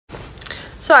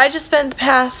So I just spent the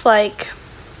past like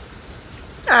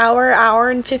hour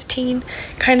and 15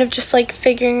 kind of just like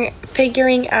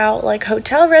figuring out like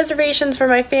hotel reservations for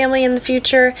my family in the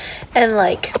future and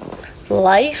like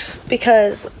life,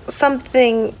 because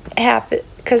something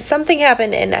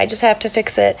happened and I just have to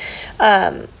fix it,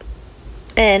 and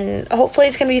hopefully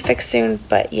it's gonna be fixed soon.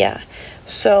 But yeah,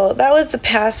 so that was the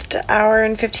past hour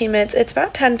and 15 minutes. It's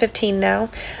about 10:15 now.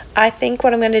 I think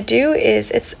what I'm gonna do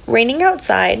is, it's raining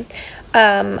outside,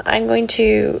 I'm going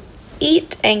to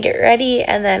eat and get ready,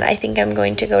 and then I think I'm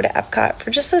going to go to Epcot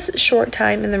for just a short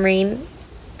time in the rain.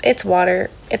 It's water,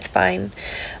 it's fine.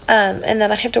 And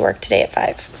then I have to work today at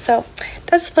 5. So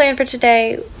that's the plan for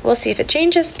today. We'll see if it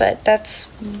changes, but that's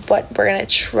what we're gonna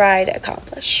try to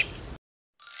accomplish.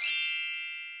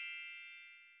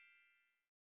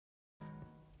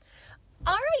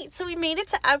 Alright, so we made it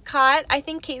to Epcot. I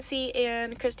think Casey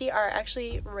and Christy are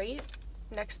actually right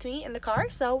next to me in the car,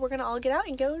 so we're gonna all get out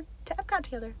and go to Epcot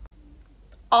together.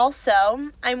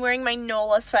 Also, I'm wearing my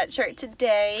NOLA sweatshirt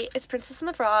today. It's Princess and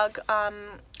the Frog.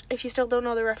 If you still don't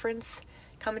know the reference,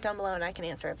 comment down below and I can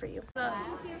answer it for you. So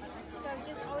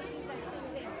just always use that same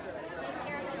thing.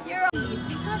 You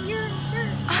got your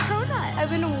donut. I've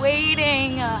been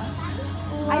waiting.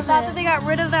 I thought that they got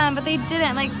rid of them, but they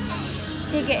didn't. Like,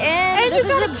 take it in. And this you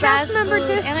got is a the cast best member food.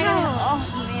 discount. And I got, oh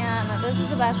man, this is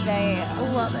the best day. I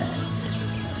love it.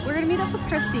 We're gonna meet up with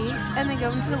Christy and then go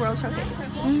into the World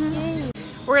Showcase.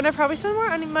 We're gonna probably spend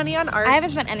more money on art. I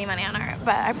haven't spent any money on art,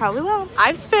 but I probably will.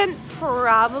 I've spent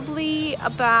probably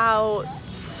about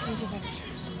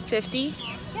 $50.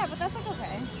 Yeah, but that's like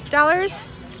okay. Dollars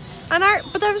on art,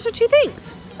 but that was for 2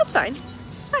 things. That's fine.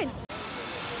 It's fine.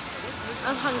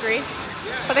 I'm hungry,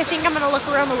 but I think I'm gonna look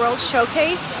around the World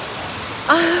Showcase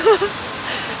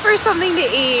for something to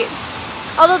eat.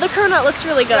 Although the cronut looks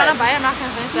really good. You wanna bite? I'm not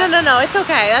gonna finish it. No, it's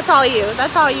okay. That's all you.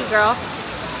 That's all you, girl.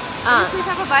 Can you please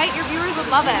have a bite? Your viewers would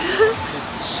love it.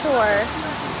 Sure.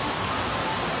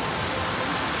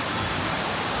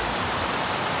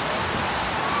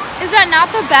 Is that not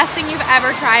the best thing you've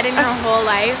ever tried in your whole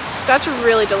life? That's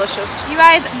really delicious. You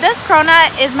guys, this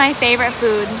cronut is my favorite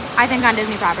food, I think, on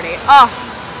Disney property. Oh.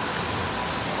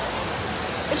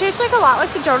 It tastes like a lot like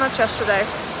the donuts yesterday.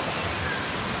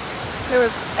 There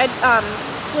was at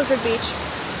Blizzard Beach,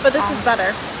 but this is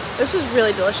better. This is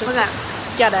really delicious. Look at that.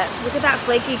 Get it. Look at that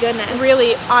flaky goodness.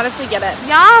 Really, honestly, get it.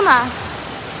 Yum!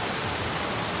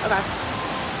 Okay.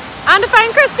 On to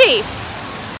find Christy.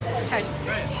 Okay.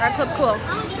 Red Club Cool.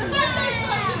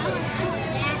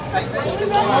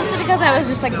 Mostly because I was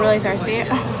just like really thirsty.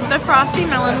 The Frosty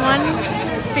Melon one,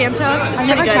 Fanta. I've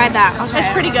never tried that. I'll try It's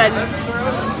it. pretty good.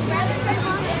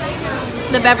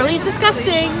 The Beverly's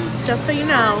disgusting, just so you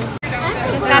know.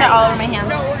 Just got it all over my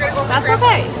hand. That's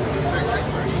okay.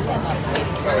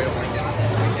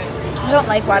 I don't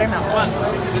like watermelon.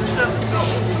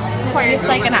 It tastes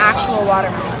like an actual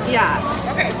watermelon. Yeah.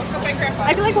 Okay, let's go find Grandpa.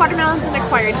 I feel like watermelon's an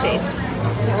acquired taste.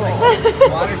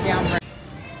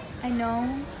 I know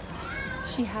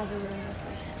she has a room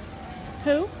location.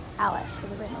 Who? Alice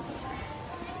has a room location.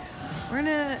 We're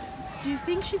gonna. Do you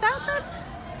think she's out then?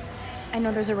 I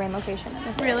know there's a rain location in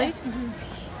this Really? area.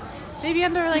 Maybe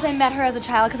under like. I met her as a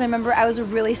child because I remember I was a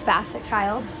really spastic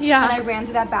child. Yeah. And I ran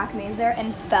through that back maze there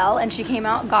and fell, and she came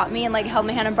out, got me, and like held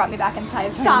my hand and brought me back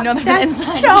inside. So Stop. I know there's That's an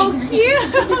inside. so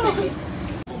cute.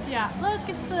 Yeah. Look,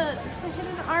 it's the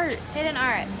hidden art. Hidden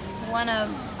art. One of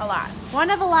a lot.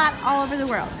 One of a lot all over the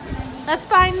world. Let's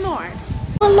find more.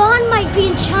 Milan might be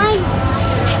in China.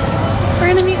 We're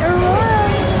gonna meet Aurora.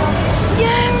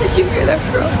 Yes. Did you hear that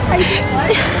girl? I did.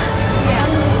 Yeah.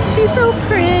 She's so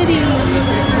pretty.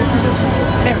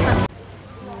 There.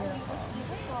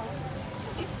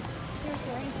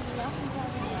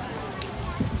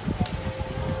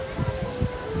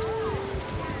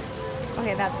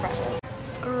 Okay, that's precious.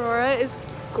 Aurora is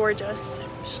gorgeous.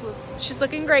 She's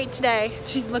looking great today.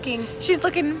 She's looking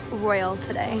royal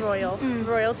today. Royal.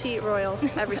 Royalty, royal,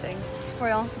 everything.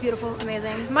 Royal, beautiful,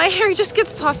 amazing. My hair just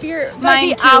gets puffier by Mine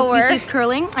the too. hour. You see it's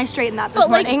curling? I straightened that this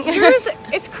But like morning. yours,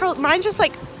 it's curled. Mine's just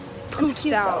like poofs It's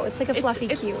cute out. though. It's like a fluffy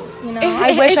It's- cute. You know,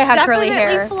 I wish I had curly hair.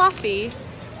 It's definitely fluffy.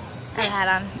 I had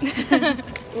on.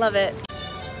 Love it.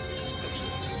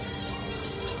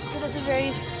 So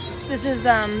this is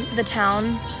the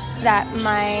town that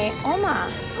my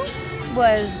Oma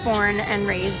was born and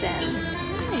raised in.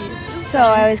 Nice. So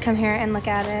I always come here and look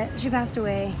at it. She passed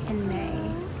away in May.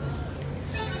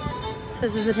 So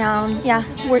this is the town. Yeah,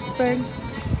 Würzburg.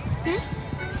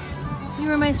 You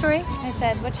remember my story? I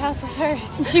said, which house was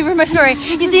hers? She ruined my story.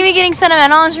 You see me getting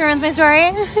sentimental and she ruins my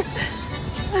story?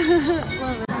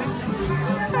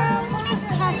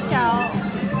 Pascal,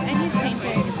 and he's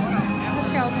painting.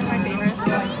 Pascal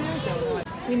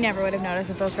never would have noticed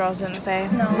if those girls didn't say.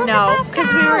 No,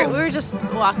 because we were just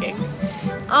walking.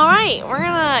 All right, we're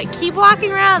gonna keep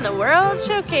walking around the World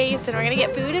Showcase, and we're gonna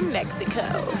get food in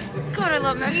Mexico. God, I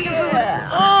love Mexican food.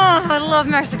 Oh, I love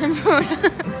Mexican food.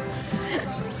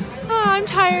 Oh, I'm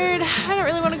tired. I don't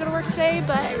really want to go to work today,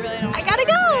 but I gotta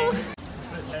go.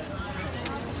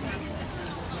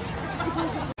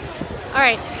 All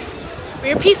right,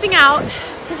 we're piecing out.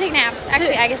 To take naps.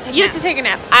 Actually, I guess take you naps. have to take a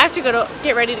nap. I have to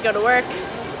get ready to go to work.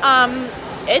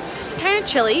 It's kind of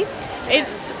chilly.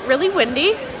 It's really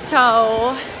windy,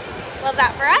 so Love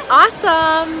that for us.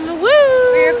 awesome. Woo!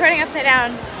 We're recording upside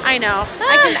down. I know.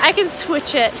 I can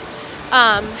switch it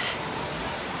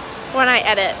when I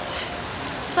edit.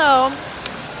 So,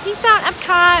 peace out,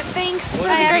 Epcot. Thanks for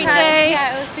the great day.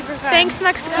 Yeah, it was super fun. Thanks,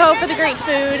 Mexico, for the great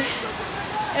food.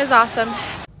 It was awesome.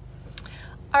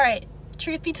 All right,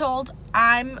 truth be told,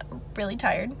 I'm really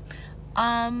tired.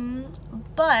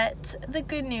 But the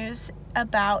good news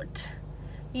about,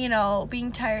 you know,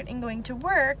 being tired and going to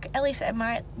work, at least at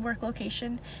my work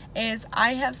location, is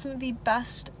I have some of the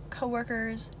best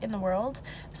coworkers in the world.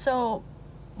 So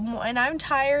when I'm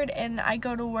tired and I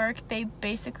go to work, they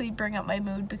basically bring up my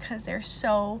mood because they're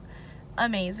so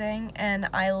amazing, and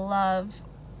I love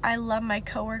my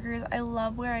coworkers. I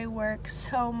love where I work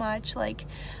so much. Like,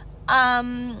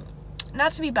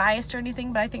 not to be biased or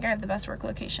anything, but I think I have the best work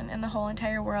location in the whole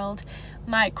entire world.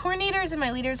 My coordinators and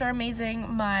my leaders are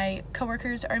amazing. My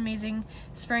coworkers are amazing.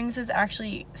 Springs is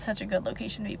actually such a good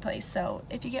location to be placed. So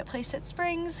if you get placed at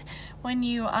Springs when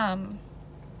you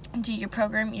do your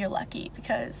program, you're lucky,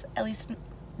 because at least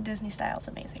Disney style is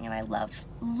amazing, and I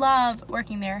love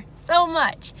working there so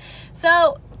much.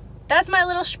 So that's my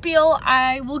little spiel.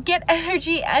 I will get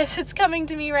energy as it's coming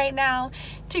to me right now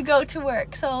to go to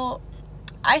work. So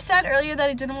I said earlier that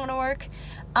I didn't want to work.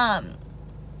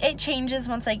 It changes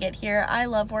once I get here. I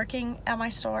love working at my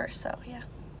store, so yeah.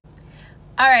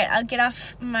 All right, I'll get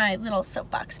off my little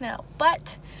soapbox now.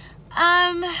 But,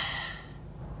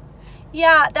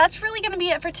 yeah, that's really going to be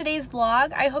it for today's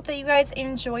vlog. I hope that you guys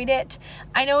enjoyed it.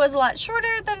 I know it was a lot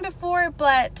shorter than before,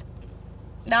 but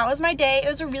that was my day. It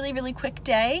was a really, really quick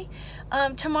day.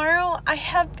 Tomorrow, I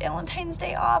have Valentine's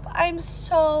Day off. I'm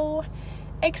so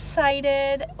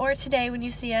excited, or today when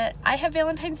you see it, I have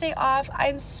Valentine's Day off.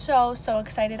 I'm so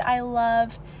excited. I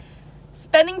love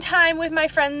spending time with my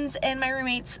friends and my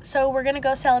roommates, so we're gonna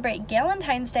go celebrate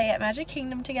Galentine's Day at Magic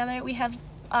Kingdom together. We have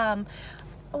oh,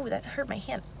 that hurt my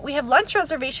hand. We have lunch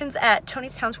reservations at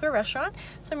Tony's Town Square restaurant,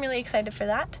 so I'm really excited for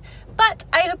that. But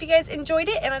I hope you guys enjoyed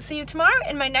it, and I'll see you tomorrow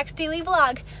in my next daily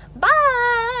vlog.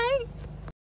 Bye!